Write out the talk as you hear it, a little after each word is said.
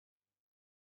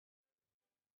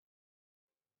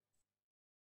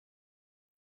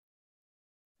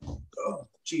Oh,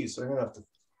 geez, I'm gonna have to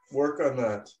work on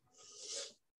that.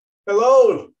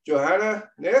 Hello, Johanna,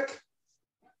 Nick.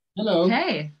 Hello.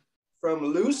 Hey. From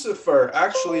Lucifer.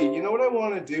 Actually, you know what I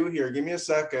want to do here? Give me a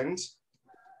second.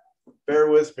 Bear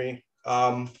with me.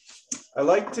 I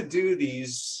like to do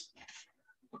these.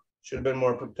 Should have been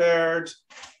more prepared.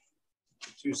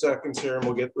 2 seconds here and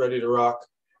we'll get ready to rock.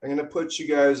 I'm going to put you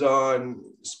guys on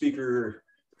speaker.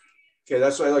 Okay,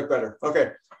 that's what I like better.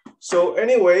 Okay. So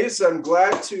anyways, I'm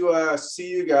glad to see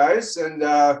you guys. And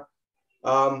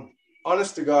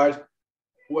honest to God,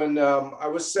 when I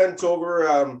was sent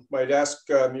over my desk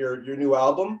your new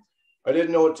album, I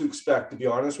didn't know what to expect, to be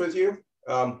honest with you.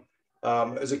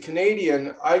 As a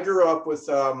Canadian, I grew up with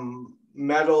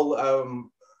metal.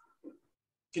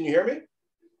 Can you hear me?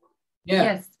 Yeah.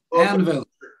 Yes. Okay. Anvil.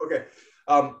 Okay.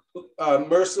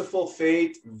 Merciful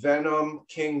Fate, Venom,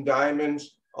 King Diamond,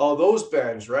 all those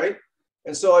bands, right?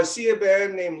 And so I see a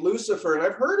band named Lucifer, and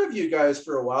I've heard of you guys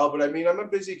for a while, but I mean, I'm a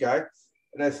busy guy.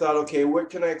 And I thought, okay, what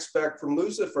can I expect from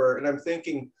Lucifer? And I'm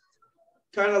thinking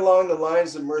kind of along the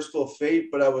lines of Merciful Fate,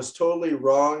 but I was totally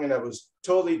wrong, and I was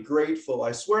totally grateful.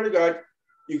 I swear to God,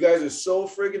 you guys are so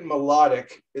friggin'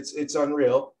 melodic. It's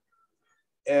unreal.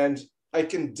 And I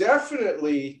can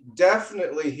definitely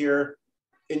hear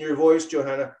in your voice,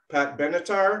 Johanna, Pat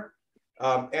Benatar,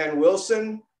 Ann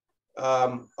Wilson,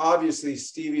 obviously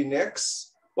Stevie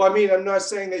Nicks. Well, I mean, I'm not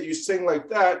saying that you sing like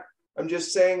that. I'm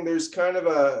just saying there's kind of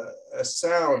a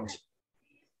sound.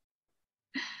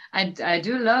 I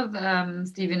do love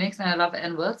Stevie Nicks, and I love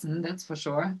Ann Wilson, that's for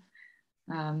sure.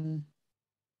 Who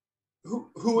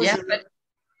was yeah, your, but,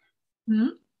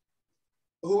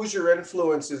 who was your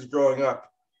influences growing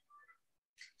up?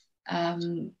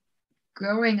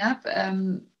 Growing up,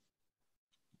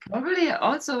 probably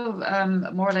also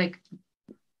more like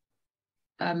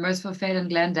Merciful Fate and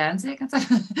Glenn Danzig and stuff,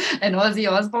 and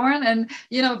Ozzy Osbourne, and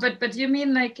you know, but you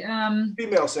mean like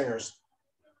female singers?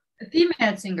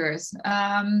 Female singers.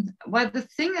 Well, the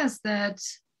thing is that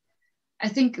I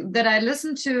think that I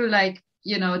listened to, like,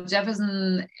 you know,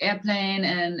 Jefferson Airplane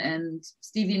and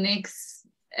Stevie Nicks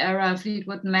era,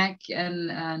 Fleetwood Mac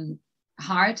and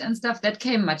Heart and stuff. That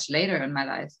came much later in my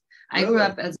life. I grew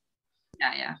up as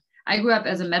I grew up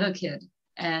as a metal kid,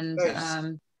 and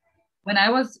Nice. when I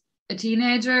was a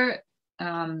teenager,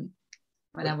 when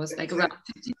I was like around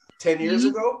 15, 10 years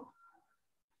ago.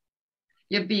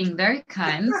 You're being very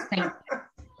kind. Thank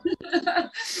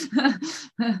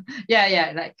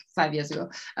yeah, like 5 years ago.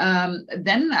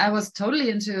 Then I was totally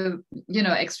into, you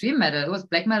know, extreme metal. It was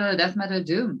black metal, death metal,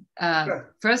 doom.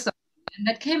 First of all, and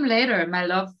that came later. My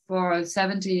love for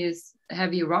 70s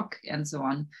heavy rock and so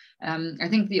on. I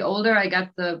think the older I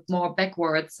got, the more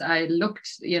backwards I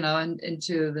looked, you know,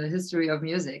 into the history of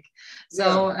music.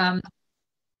 So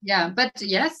yeah, but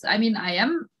yes, I mean, I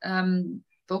am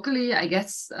vocally, I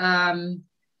guess.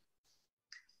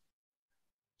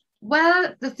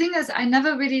 Well, the thing is, I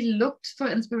never really looked for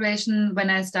inspiration when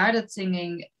I started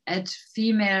singing at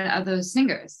female other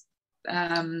singers.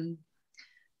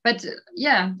 But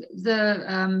yeah,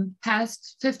 the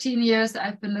past 15 years,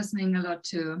 I've been listening a lot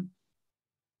to,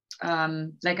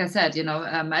 like I said, you know,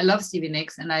 I love Stevie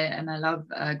Nicks, and I love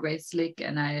Grace Slick,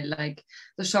 and I like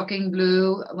the Shocking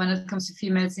Blue when it comes to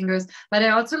female singers. But I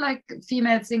also like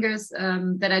female singers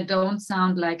that I don't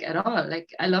sound like at all.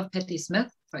 Like I love Patti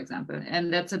Smith, for example,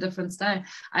 and that's a different style.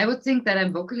 I would think that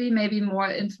I'm vocally maybe more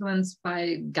influenced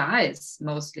by guys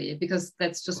mostly, because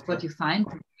that's just what you find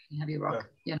in heavy rock.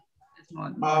 You know, it's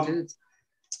more dudes.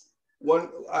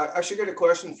 I should get a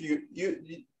question for you.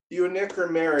 You and Nick are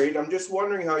married. I'm just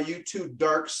wondering how you two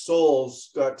dark souls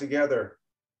got together.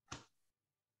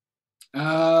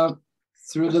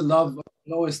 Through the love of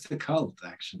Lois the Cult,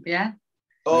 actually. Yeah.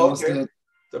 Oh, okay.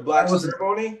 The Black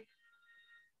Ceremony.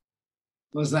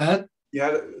 Was that?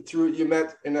 You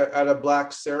met at a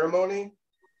black ceremony.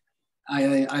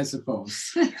 I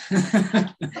suppose.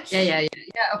 yeah.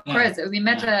 Of course, we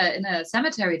met in a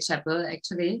cemetery chapel,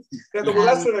 actually. Yeah, well,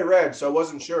 that's what I read, so I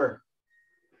wasn't sure.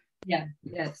 Yeah.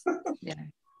 Yes. Yeah.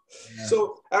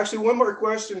 So, actually, one more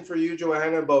question for you,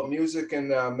 Johanna, about music and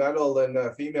metal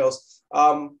and females.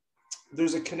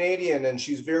 There's a Canadian, and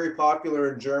she's very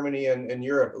popular in Germany and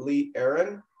Europe. Lee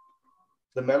Aaron,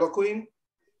 the metal queen.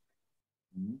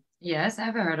 Yes,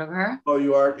 I've heard of her. Oh,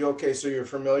 you are? Okay, so you're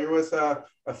familiar with a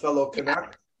fellow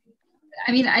Canuck?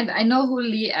 I mean, I know who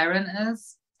Lee Aaron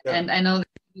is, and I know that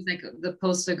she's like the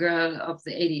poster girl of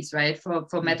the 80s, right?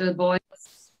 For metal boys.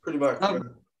 Pretty much.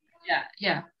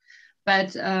 Yeah.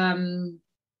 But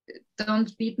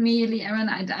don't beat me, Lee Aaron.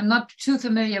 I'm not too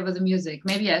familiar with the music.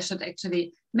 Maybe I should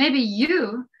actually, maybe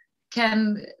you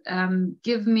can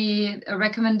give me a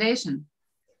recommendation.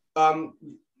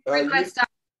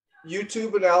 you,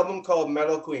 YouTube an album called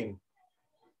Metal Queen.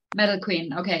 Metal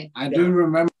Queen. Okay. I do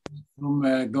remember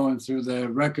from going through the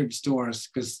record stores,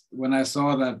 because when I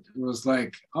saw that, it was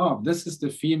like, oh, this is the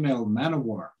female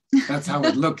Manowar. That's how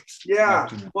it looked. Yeah.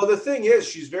 Well, the thing is,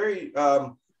 she's very,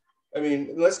 I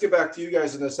mean, let's get back to you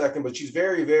guys in a second, but she's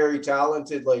very, very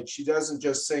talented. Like, she doesn't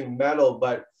just sing metal,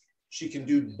 but she can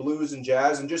do blues and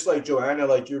jazz. And just like Johanna,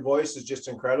 like, your voice is just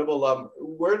incredible.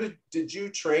 Where did you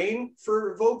train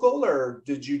for vocal, or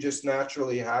did you just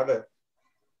naturally have it?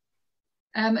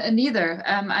 Neither.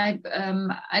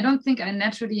 I don't think I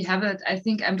naturally have it. I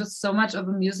think I'm just so much of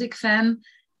a music fan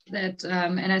that,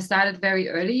 and I started very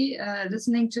early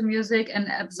listening to music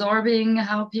and absorbing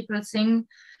how people sing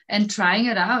and trying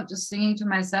it out, just singing to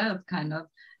myself, kind of,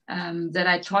 that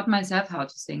I taught myself how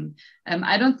to sing.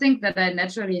 I don't think that I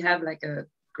naturally have like a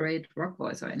great rock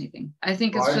voice or anything. I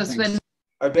think it's just when...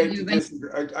 I beg to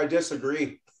disagree. I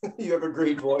disagree. You have a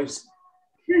great voice.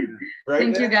 Right?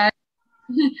 Thank you, guys.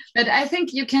 But I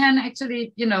think you can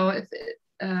actually, you know,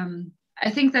 I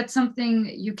think that's something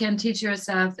you can teach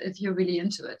yourself if you're really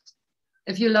into it.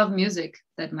 If you love music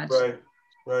that much. Right.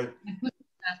 You put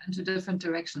yourself into different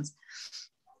directions.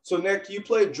 So Nick, you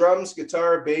played drums,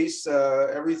 guitar, bass,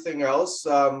 everything else.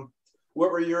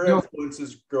 What were your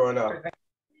influences growing up?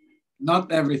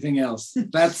 Not everything else.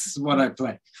 That's what I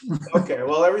play. Okay,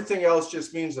 well, everything else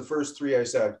just means the first three I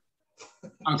said.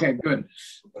 Okay, good.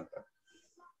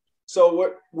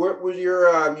 So what were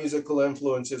your musical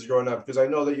influences growing up? Because I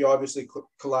know that you obviously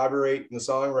collaborate in the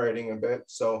songwriting a bit.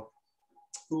 So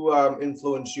who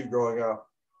influenced you growing up?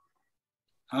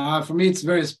 For me, it's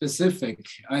very specific.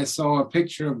 I saw a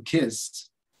picture of Kiss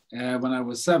when I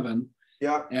was 7.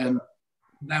 Yeah. And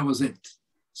that was it.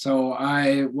 So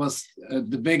I was the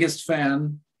biggest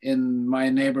fan in my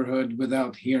neighborhood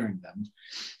without hearing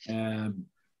them.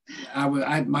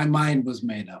 My mind was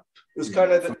made up. It was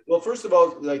kind of well. First of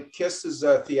all, like Kiss is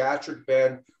a theatric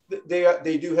band.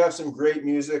 They do have some great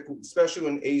music, especially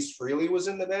when Ace Frehley was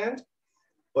in the band.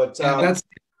 But that's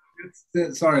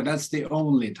the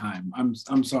only time.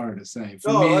 I'm sorry to say.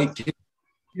 For me,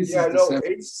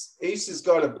 Kiss Ace has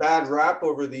got a bad rap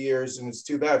over the years, and it's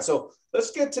too bad. So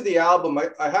let's get to the album.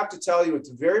 I have to tell you,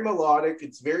 it's very melodic.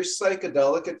 It's very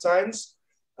psychedelic at times.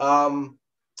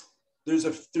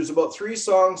 There's about 3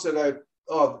 songs that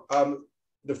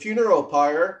The Funeral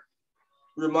Pyre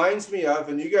reminds me of,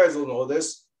 and you guys will know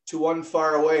this, To One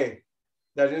Far Away,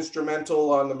 that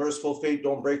instrumental on the Merciful Fate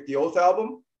Don't Break the Oath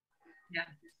album. Yeah.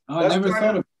 I never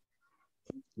thought of it.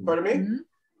 Pardon me? Mm-hmm.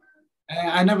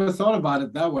 I never thought about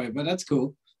it that way, but that's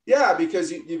cool. Yeah,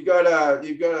 because you've got a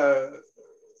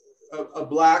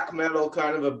black metal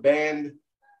kind of a band,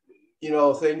 you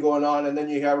know, thing going on, and then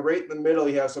you have right in the middle,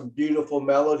 you have some beautiful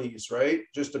melodies, right?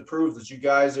 Just to prove that you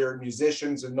guys are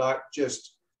musicians and not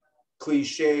just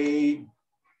cliche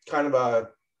kind of a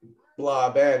blah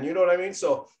band, you know what I mean?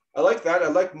 So I like that. I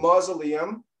like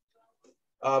Mausoleum.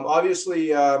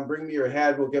 Obviously, Bring Me Your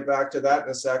Head. We'll get back to that in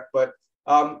a sec. But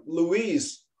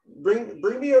Louise, bring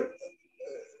me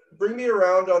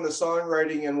around on the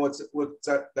songwriting and what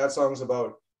that song's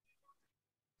about.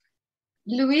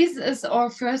 Louise is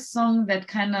our first song that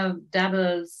kind of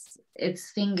dabbles its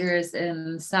fingers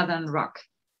in Southern rock.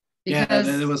 Because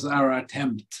it was our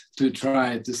attempt to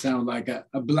try to sound like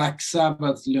a Black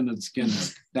Sabbath Lynyrd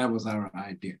Skynyrd. That was our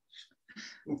idea.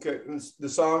 Okay, the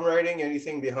songwriting,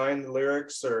 anything behind the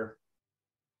lyrics, or?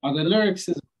 The lyrics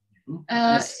is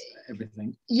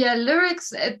everything. Yeah,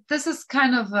 lyrics. This is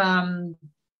kind of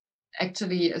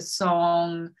actually a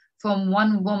song from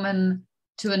one woman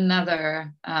to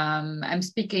another. I'm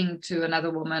speaking to another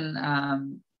woman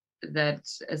that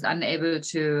is unable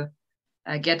to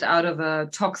get out of a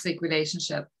toxic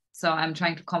relationship. So I'm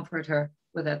trying to comfort her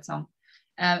with that song.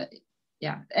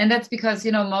 Yeah, and that's because,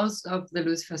 you know, most of the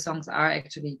Lucifer songs are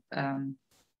actually kind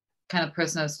of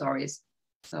personal stories.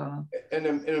 So and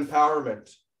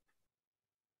empowerment.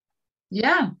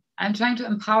 Yeah, I'm trying to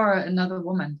empower another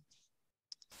woman.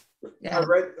 Yeah.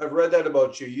 I've read that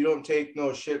about you. You don't take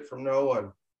no shit from no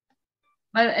one.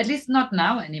 Well, at least not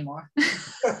now anymore.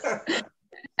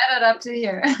 Add it up to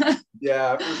here.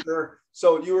 Yeah, for sure.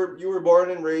 So you were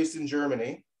born and raised in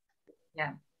Germany.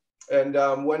 Yeah.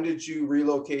 And when did you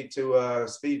relocate to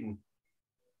Sweden?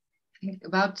 I think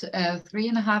about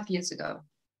 3.5 years ago.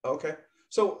 Okay.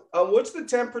 So what's the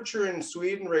temperature in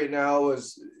Sweden right now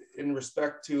as in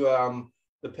respect to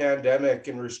the pandemic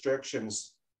and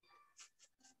restrictions?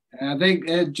 I think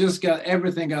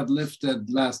everything got lifted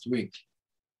last week.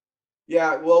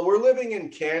 Yeah, well, we're living in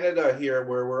Canada here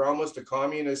where we're almost a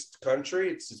communist country.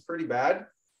 It's pretty bad.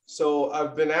 So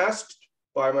I've been asked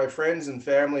by my friends and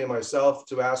family and myself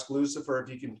to ask Lucifer if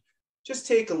he can just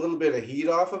take a little bit of heat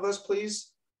off of us,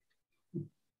 please.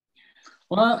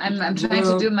 Well, I'm trying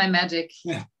to do my magic.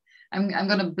 Yeah. I'm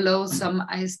gonna blow some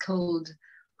ice cold.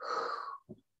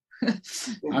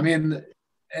 I mean,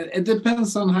 it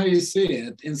depends on how you see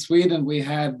it. In Sweden, we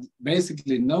had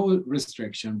basically no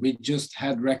restriction. We just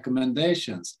had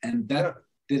recommendations, and that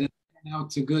didn't turn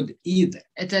out so good either.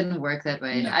 It didn't work that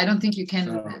way. No. I don't think you can.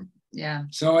 So, yeah.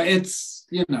 So it's,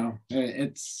 you know,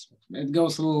 it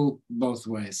goes a little both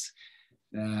ways.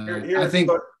 I think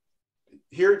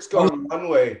here it's gone one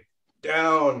way,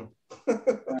 down.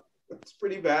 It's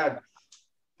pretty bad.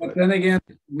 But then again,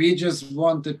 we just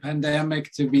want the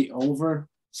pandemic to be over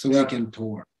so we can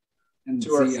tour and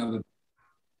see other.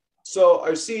 So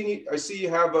I see you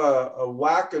have a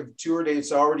whack of tour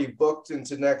dates already booked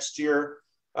into next year.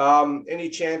 Any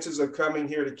chances of coming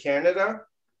here to Canada?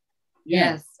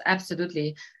 Yes,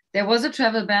 absolutely. There was a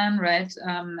travel ban, right?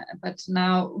 But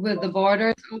now with the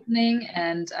borders opening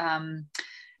and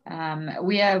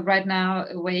we are right now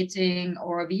waiting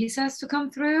our visas to come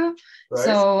through. Right.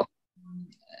 So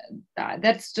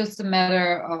that's just a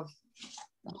matter of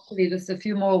hopefully just a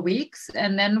few more weeks,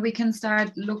 and then we can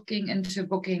start looking into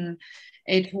booking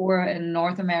a tour in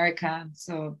North America.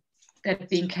 So that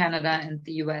being Canada and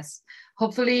the US.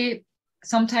 Hopefully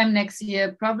sometime next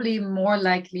year, probably more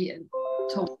likely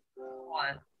to.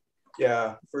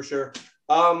 Yeah, for sure.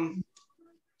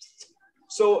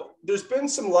 So there's been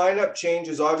some lineup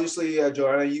changes. Obviously,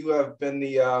 Johanna, you have been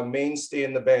the mainstay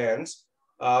in the bands.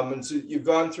 And so you've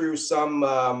gone through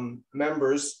some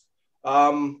members.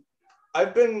 I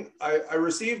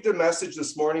received a message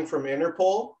this morning from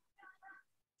Interpol,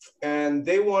 and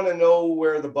they want to know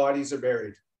where the bodies are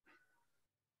buried.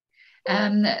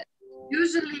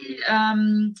 Usually,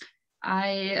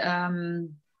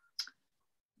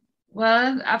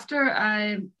 well, after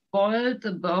I boiled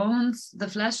the bones, the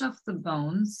flesh of the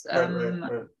bones,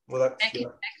 right. Well, that's,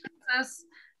 making necklaces,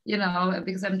 you know,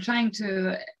 because I'm trying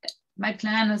to, my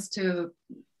plan is to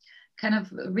kind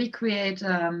of recreate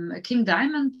a King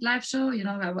Diamond live show. You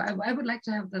know, I would like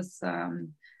to have this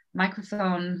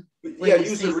microphone. Yeah,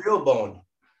 use a real bone.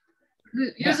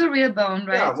 Use a real bone,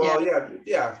 right? Yeah, well,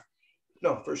 yeah.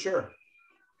 No, for sure.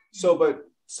 So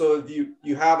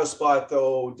you have a spot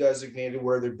though designated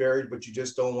where they're buried, but you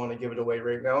just don't want to give it away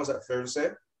right now. Is that fair to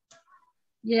say?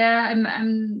 Yeah,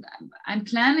 I'm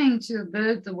planning to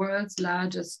build the world's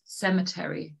largest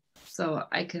cemetery, so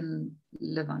I can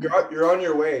live on it. You're on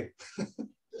your way.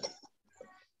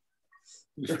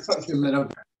 No,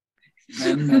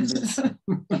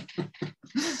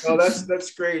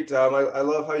 that's great. I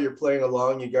love how you're playing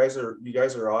along. You guys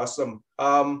are awesome.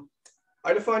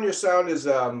 I define your sound as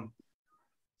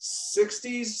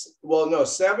 60s, well, no,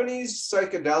 70s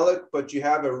psychedelic, but you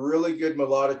have a really good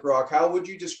melodic rock. How would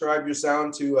you describe your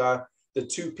sound to the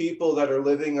two people that are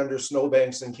living under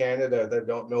snowbanks in Canada that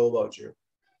don't know about you?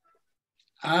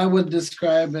 I would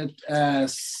describe it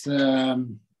as, I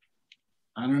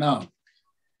don't know,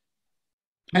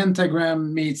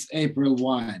 Pentagram meets April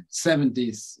Wine,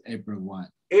 70s April Wine.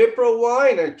 April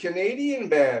Wine, a Canadian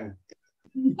band.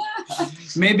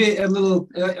 Maybe a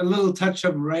little touch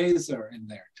of Razor in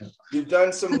there too. You've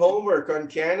done some homework on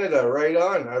Canada, right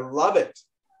on. I love it.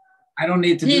 I don't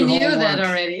need to do homework. He knew that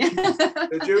already.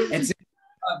 Did you?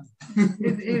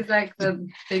 He's like the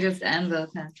biggest Anvil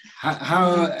fan.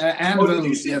 Anvil?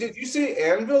 Did you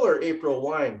say Anvil or April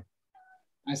Wine?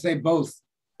 I say both.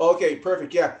 Okay,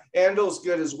 perfect. Yeah, Anvil's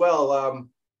good as well.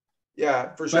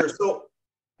 Yeah, for sure. So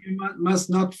you must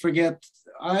not forget.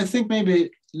 I think maybe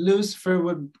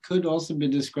Lucifer could also be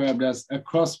described as a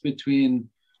cross between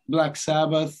Black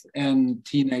Sabbath and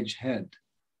Teenage Head.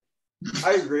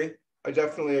 I agree. I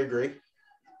definitely agree.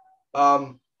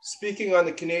 Speaking on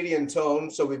the Canadian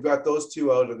tone, so we've got those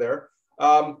two out of there.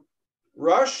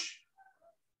 Rush,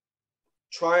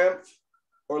 Triumph,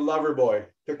 or Loverboy?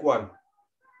 Pick one.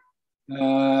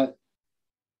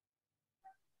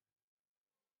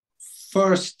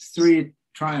 First three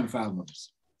Triumph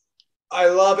albums. I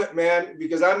love it, man,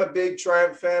 because I'm a big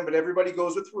Triumph fan, but everybody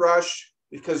goes with Rush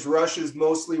because Rush is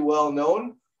mostly well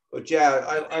known. But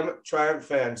yeah, I'm a Triumph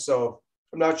fan, so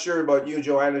I'm not sure about you,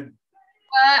 Johanna.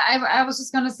 I was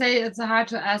just gonna say it's hard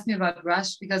to ask me about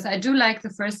Rush because I do like the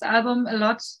first album a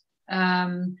lot,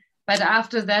 but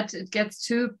after that it gets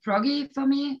too proggy for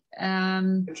me.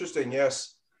 Interesting,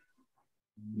 yes.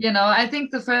 You know, I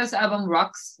think the first album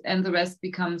rocks and the rest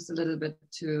becomes a little bit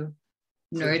too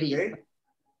nerdy. Okay.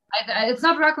 It's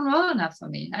not rock and roll enough for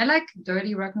me. I like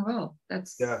dirty rock and roll.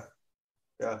 That's yeah.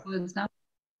 It's not.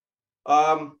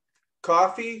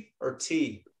 Coffee or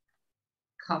tea?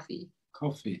 Coffee.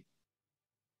 Coffee.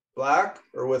 Black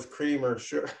or with cream or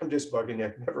sure? I'm just bugging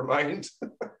you. Never mind.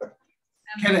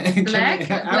 Black,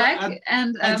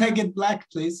 and I take it black,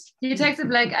 please. he takes it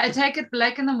black. I take it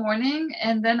black in the morning,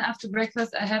 and then after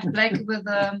breakfast, I have black with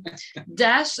a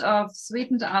dash of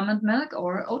sweetened almond milk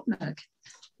or oat milk.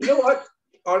 You know what?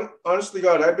 Honestly,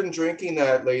 God, I've been drinking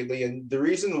that lately, and the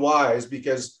reason why is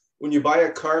because when you buy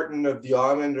a carton of the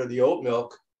almond or the oat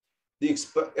milk, the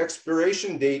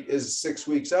expiration date is 6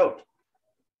 weeks out.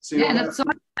 So you yeah, and don't it's so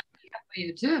have to, much for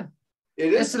you too.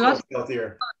 it is It's a lot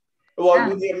healthier. Well, Yeah.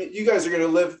 I mean, you guys are going to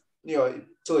live,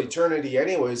 till eternity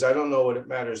anyways. I don't know what it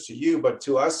matters to you, but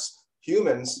to us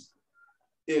humans,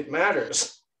 it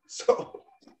matters. So,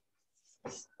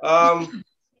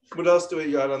 what else do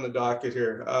we got on the docket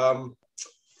here?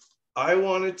 I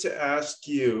wanted to ask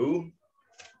you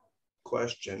a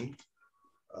question.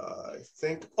 I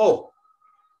think,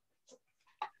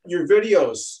 your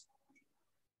videos.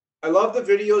 I love the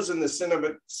videos and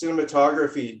the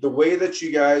cinematography, the way that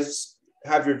you guys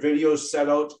have your videos set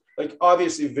out. Like,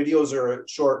 obviously videos are a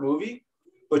short movie,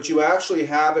 but you actually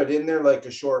have it in there like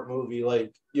a short movie.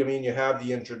 Like, you have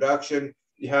the introduction,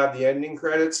 you have the ending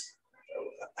credits.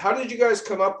 How did you guys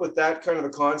come up with that kind of a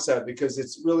concept? Because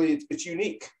it's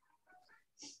unique.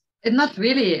 It's not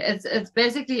really. It's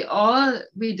basically all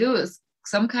we do is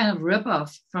some kind of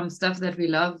ripoff from stuff that we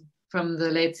love from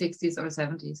the late 60s or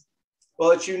 70s.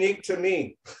 Well, it's unique to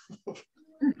me.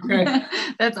 Okay.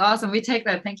 That's awesome. We take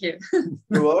that. Thank you.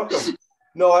 You're welcome.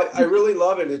 No, I really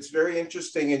love it. It's very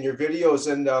interesting in your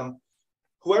videos. And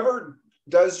whoever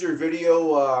does your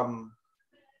video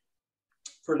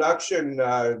production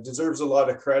deserves a lot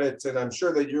of credit. And I'm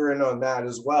sure that you're in on that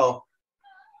as well.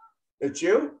 It's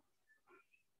you?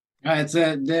 It's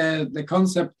the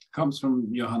concept comes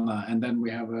from Johanna, and then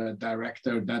we have a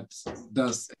director that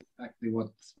does exactly what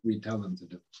we tell them to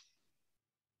do.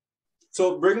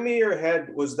 So Bring Me Your Head,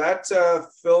 was that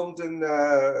filmed in,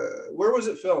 where was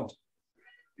it filmed?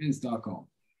 In Stockholm.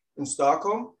 In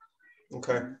Stockholm?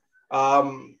 Okay.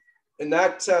 And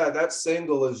that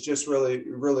single is just really,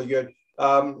 really good.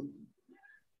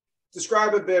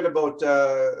 Describe a bit about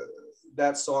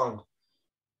that song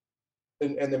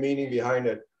and the meaning behind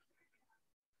it.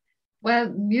 Well,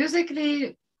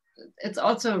 musically, it's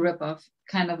also a ripoff,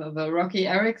 kind of a Rocky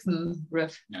Erickson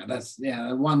riff.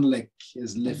 Yeah, one lick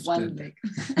is lifted. One lick.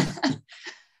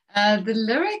 The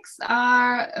lyrics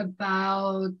are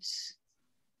about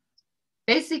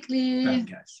basically Bad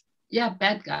guys. Yeah,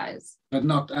 bad guys. But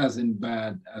not as in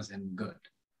bad, as in good,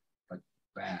 but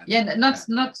bad. Yeah, not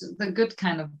the good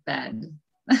kind of bad.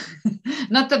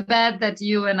 Not the bad that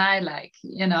you and I like,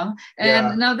 And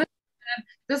Yeah. now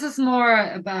this is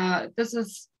more about, this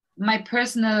is my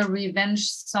personal revenge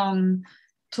song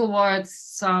towards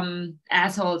some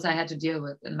assholes I had to deal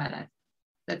with in my life.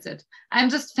 That's it. I'm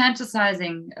just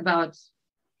fantasizing about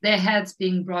their heads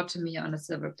being brought to me on a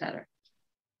silver platter.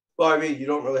 Well, I mean, you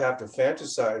don't really have to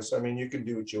fantasize. I mean, you can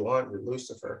do what you want. You're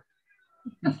Lucifer.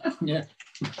 Yeah,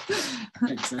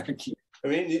 exactly. I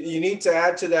mean, you need to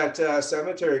add to that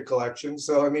cemetery collection.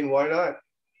 So, I mean, why not?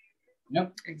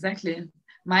 Yep. Exactly.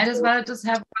 Might as well just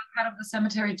have one part of the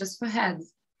cemetery just for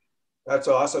heads. That's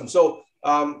awesome. So,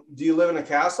 do you live in a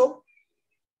castle?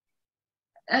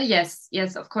 Yes,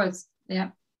 of course.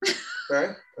 Yeah.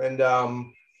 Okay. And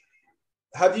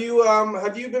have you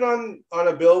been on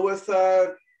a bill with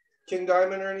King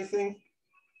Diamond or anything?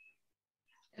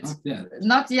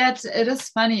 Not yet. It is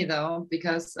funny though,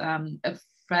 because a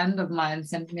friend of mine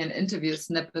sent me an interview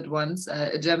snippet once,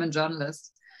 a German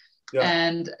journalist,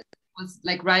 and it was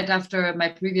like right after my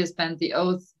previous band, The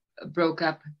Oath, broke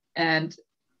up, and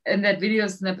in that video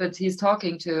snippet, he's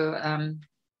talking to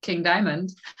King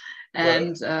Diamond,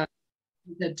 and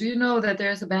he said, "Do you know that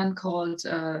there's a band called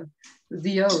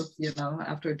The Oath?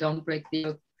 After Don't Break the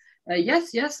Oath."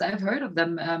 Yes, I've heard of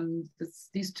them. It's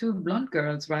these two blonde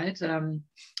girls, right?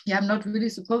 Yeah, I'm not really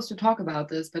supposed to talk about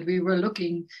this, but we were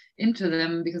looking into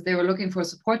them because they were looking for a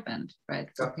support band, right,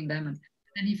 for King Diamond.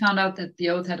 And he found out that The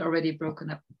Oath had already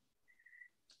broken up.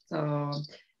 So,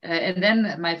 and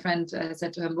then my friend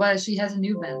said to him, "Well, she has a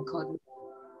new band called."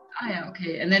 Oh yeah,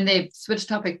 okay. And then they switched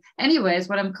topic. Anyways,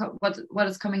 what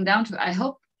is coming down to? I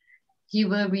hope he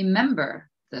will remember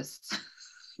this.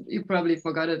 You probably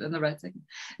forgot it in the right second.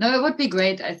 No, it would be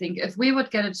great, I think, if we would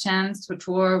get a chance to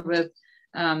tour with,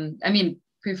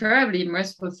 preferably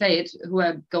Merciful Fate, who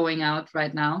are going out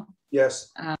right now.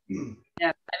 Yes.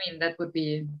 Yeah, that would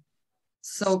be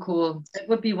so cool. That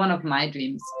would be one of my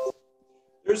dreams.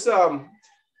 There's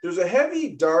a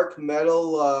heavy dark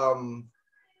metal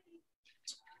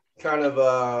kind of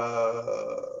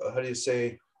how do you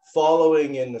say,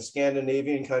 following in the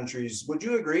Scandinavian countries. Would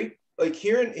you agree? like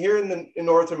in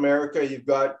North America, you've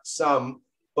got some,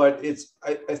 but it's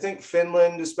I think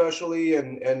Finland especially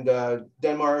and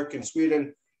Denmark and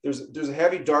Sweden. There's a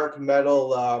heavy dark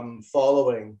metal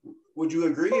following. Would you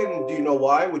agree? And do you know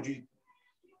why?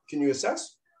 Can you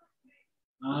assess?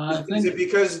 I Is it think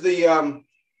because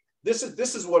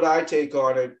this is what I take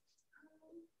on it.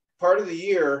 Part of the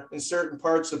year in certain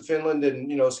parts of Finland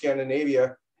and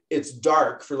Scandinavia, it's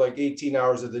dark for like 18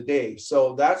 hours of the day.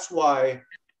 So that's why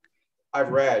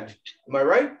I've read. Am I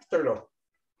right or no?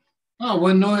 oh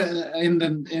well, no,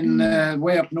 in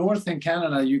way up north in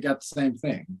Canada, you got the same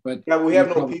thing. But Yeah, we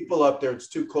have no people up there. It's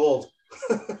too cold.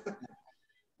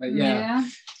 But yeah.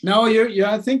 No,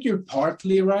 I think you're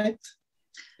partly right.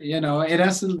 It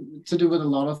has to do with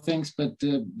a lot of things, but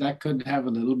that could have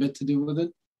a little bit to do with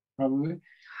it, probably.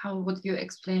 How would you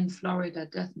explain Florida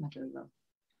death metal though?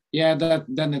 Yeah,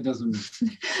 then it doesn't.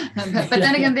 but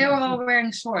then again, they were all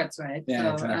wearing shorts, right?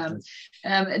 Yeah, so,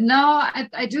 exactly. no,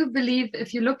 I do believe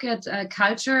if you look at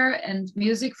culture and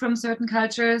music from certain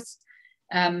cultures,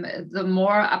 the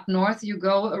more up north you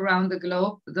go around the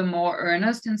globe, the more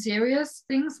earnest and serious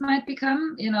things might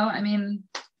become. I mean,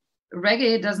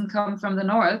 reggae doesn't come from the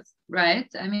north, right?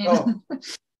 I mean,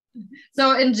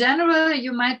 so in general,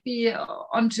 you might be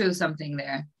onto something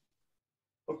there.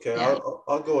 Okay, yeah.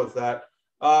 I'll go with that.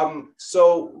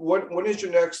 So when is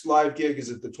your next live gig? Is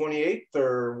it the 28th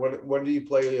or when do you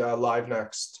play live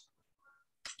next?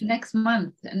 Next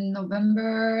month in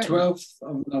November. 12th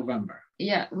of November.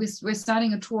 Yeah, we're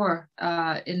starting a tour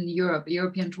in Europe, a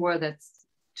European tour that's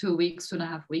 2 weeks,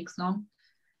 2.5 weeks long.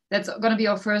 That's going to be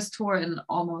our first tour in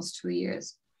almost 2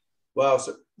 years. Wow.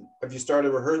 So have you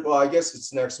started rehearsal? Well, I guess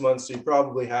it's next month, so you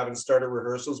probably haven't started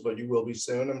rehearsals, but you will be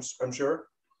soon, I'm sure.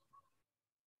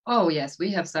 Oh, yes,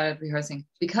 we have started rehearsing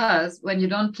because when you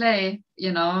don't play,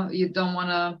 you don't want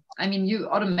to, I mean, you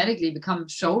automatically become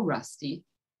show rusty,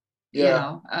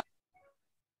 yeah.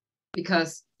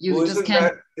 Because you just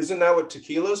can't. Isn't that what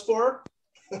tequila's for?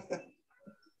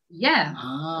 Yeah.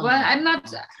 Oh, well, I'm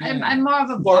not, okay. I'm more of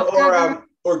a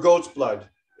or goat's blood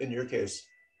in your case.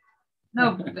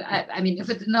 No, I mean,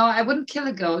 I wouldn't kill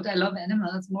a goat. I love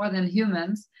animals more than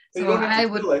humans. So you don't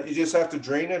have to kill it. You just have to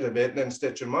drain it a bit and then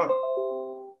stitch them up.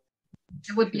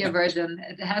 It would be a virgin.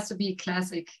 It has to be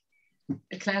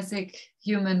a classic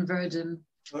human virgin.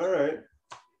 All right.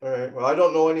 Well, I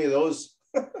don't know any of those.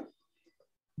 Me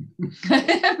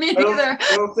neither.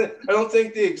 I don't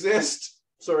think they exist.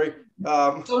 Sorry.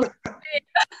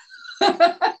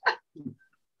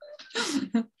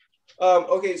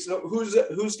 Okay, so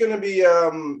who's going to be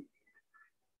on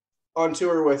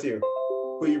tour with you?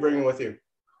 Who are you bringing with you?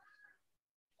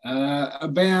 A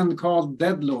band called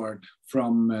Deadlord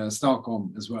from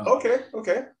Stockholm as well. Okay.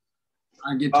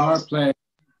 Our guitar player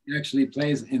actually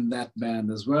plays in that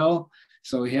band as well,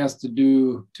 so he has to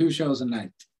do 2 shows a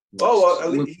night. Oh, well,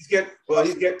 at least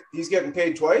he's getting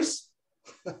paid twice.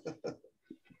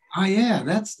 Oh yeah,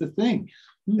 that's the thing.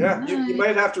 Yeah, you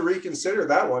might have to reconsider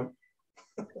that one.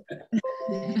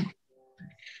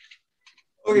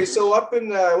 Okay, so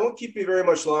I won't keep you very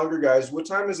much longer, guys. What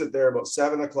time is it there? About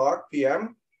 7:00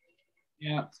 p.m.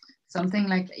 Yeah, something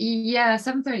like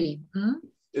 7:30.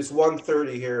 It's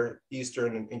 1:30 here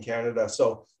Eastern in Canada,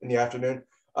 so in the afternoon.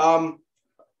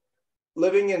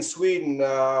 Living in Sweden,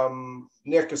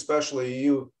 Nick, especially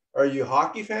are you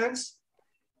hockey fans?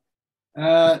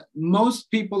 Most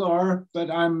people are, but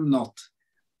I'm not.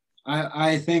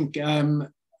 I think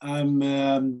I'm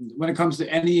when it comes to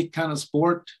any kind of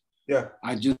sport, yeah,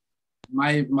 I just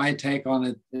my take on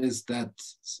it is that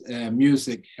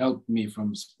music helped me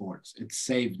from sports. It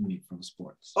saved me from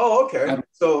sports. Oh, okay.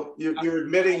 So you're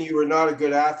admitting you were not a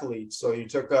good athlete, so you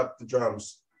took up the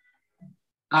drums.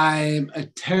 I'm a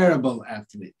terrible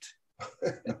athlete.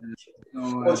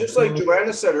 Well, just like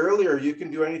Johanna said earlier, you can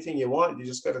do anything you want. You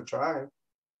just got to try.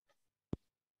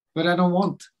 But I don't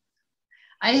want.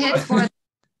 I hate sports,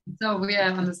 so we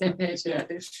are on the same page. Yeah.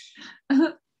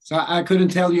 So I couldn't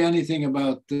tell you anything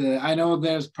about. I know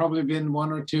there's probably been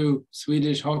 1 or 2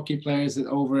 Swedish hockey players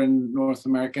over in North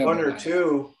America. 1 or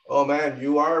 2. Oh man,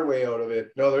 you are way out of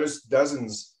it. No, there's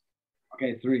dozens.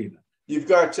 Okay, 3. You've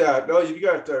got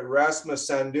Rasmus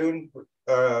Sandin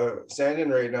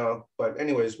right now. But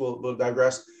anyways, we'll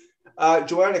digress.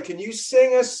 Johanna, can you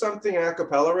sing us something a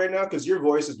cappella right now? Because your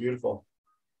voice is beautiful.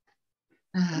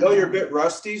 I know you're a bit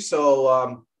rusty,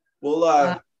 so we'll.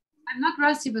 I'm not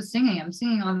rusty with singing. I'm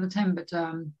singing all the time. But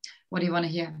what do you want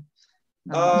to hear?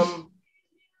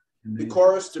 The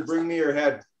chorus to "Bring Me Your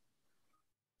Head."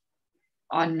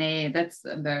 Oh, nee, that's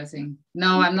embarrassing.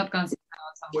 No, I'm not going to sing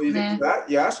that song. Well,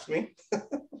 you asked me.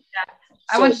 Yeah,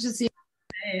 I wanted to see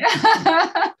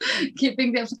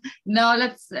Keeping them. No,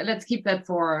 let's keep that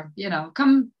for,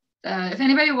 come. If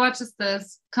anybody watches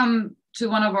this, come to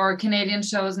one of our Canadian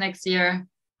shows next year.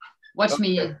 Watch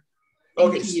me.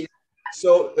 Okay.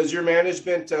 So has your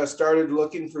management started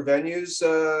looking for venues,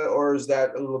 or is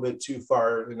that a little bit too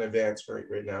far in advance for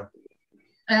right now?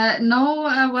 No,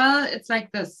 well, it's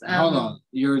like this. Hold on,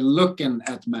 you're looking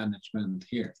at management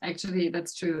here. Actually,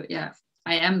 that's true. Yeah,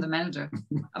 I am the manager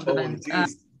of the band.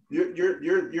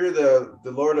 You're the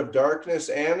Lord of Darkness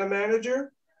and the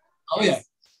manager. Oh yeah.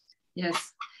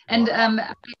 Yes, and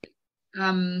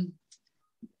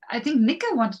I think Nika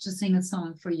wanted to sing a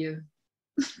song for you.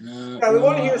 Yeah, we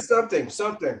want to hear something.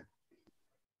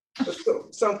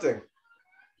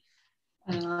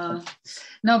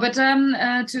 No, but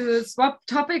to swap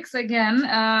topics again,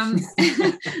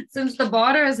 since the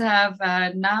borders have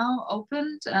now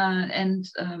opened and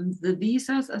the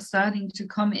visas are starting to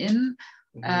come in,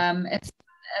 as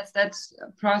that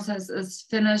process is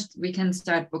finished, we can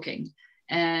start booking.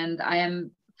 And I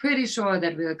am pretty sure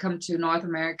that we'll come to North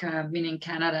America, meaning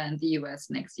Canada and the US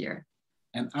next year.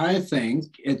 And I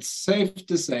think it's safe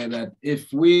to say that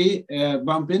if we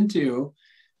bump into you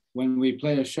when we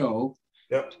play a show,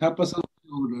 tap us on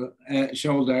the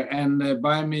shoulder and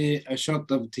buy me a shot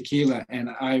of tequila, and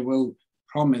I will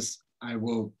promise I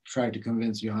will try to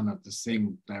convince Johanna to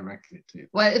sing directly to you.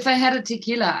 Well, if I had a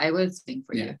tequila, I would sing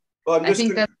for you. Well,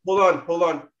 hold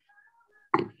on.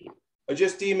 I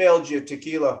just emailed you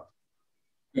tequila.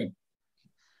 Good. It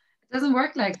doesn't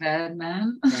work like that,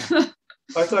 man. Yeah.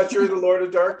 I thought you were the Lord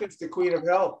of Darkness, the Queen of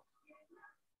Hell.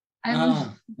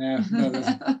 Yeah.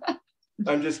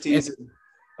 I'm just teasing.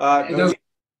 It doesn't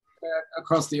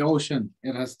across the ocean.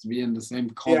 It has to be in the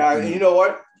same continent. Yeah, you know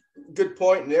what? Good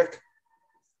point, Nick.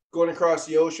 Going across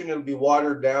the ocean, it'll be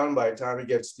watered down by the time it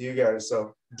gets to you guys.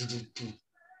 So,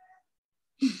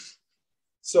 you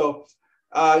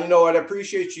know what? I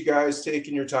appreciate you guys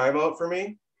taking your time out for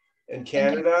me in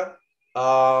Canada.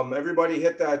 Everybody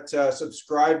hit that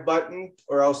subscribe button,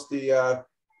 or else the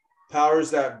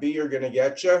powers that be are going to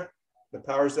get you. The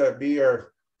powers that be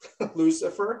are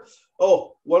Lucifer.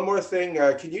 Oh, one more thing.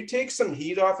 Can you take some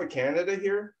heat off of Canada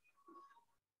here?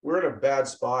 We're in a bad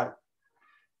spot.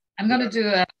 I'm going to do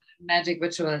a magic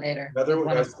ritual later. I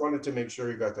just wanted to make sure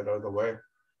you got that out of the way.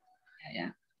 Yeah.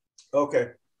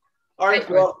 Okay. All right.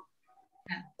 Well,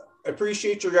 I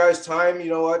appreciate your guys' time. You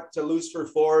know what? Lucifer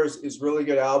 4 is really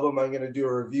good album. I'm going to do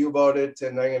a review about it,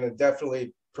 and I'm going to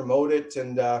definitely promote it.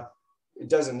 And it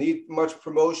doesn't need much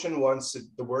promotion once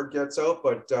the word gets out.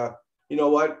 But you know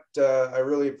what? I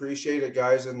really appreciate it,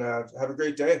 guys, and have a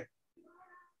great day.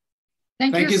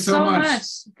 Thank you so much.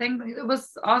 It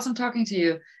was awesome talking to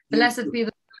you. Blessed be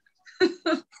the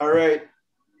All right.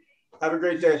 Have a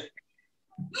great day.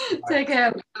 Take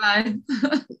care. Bye.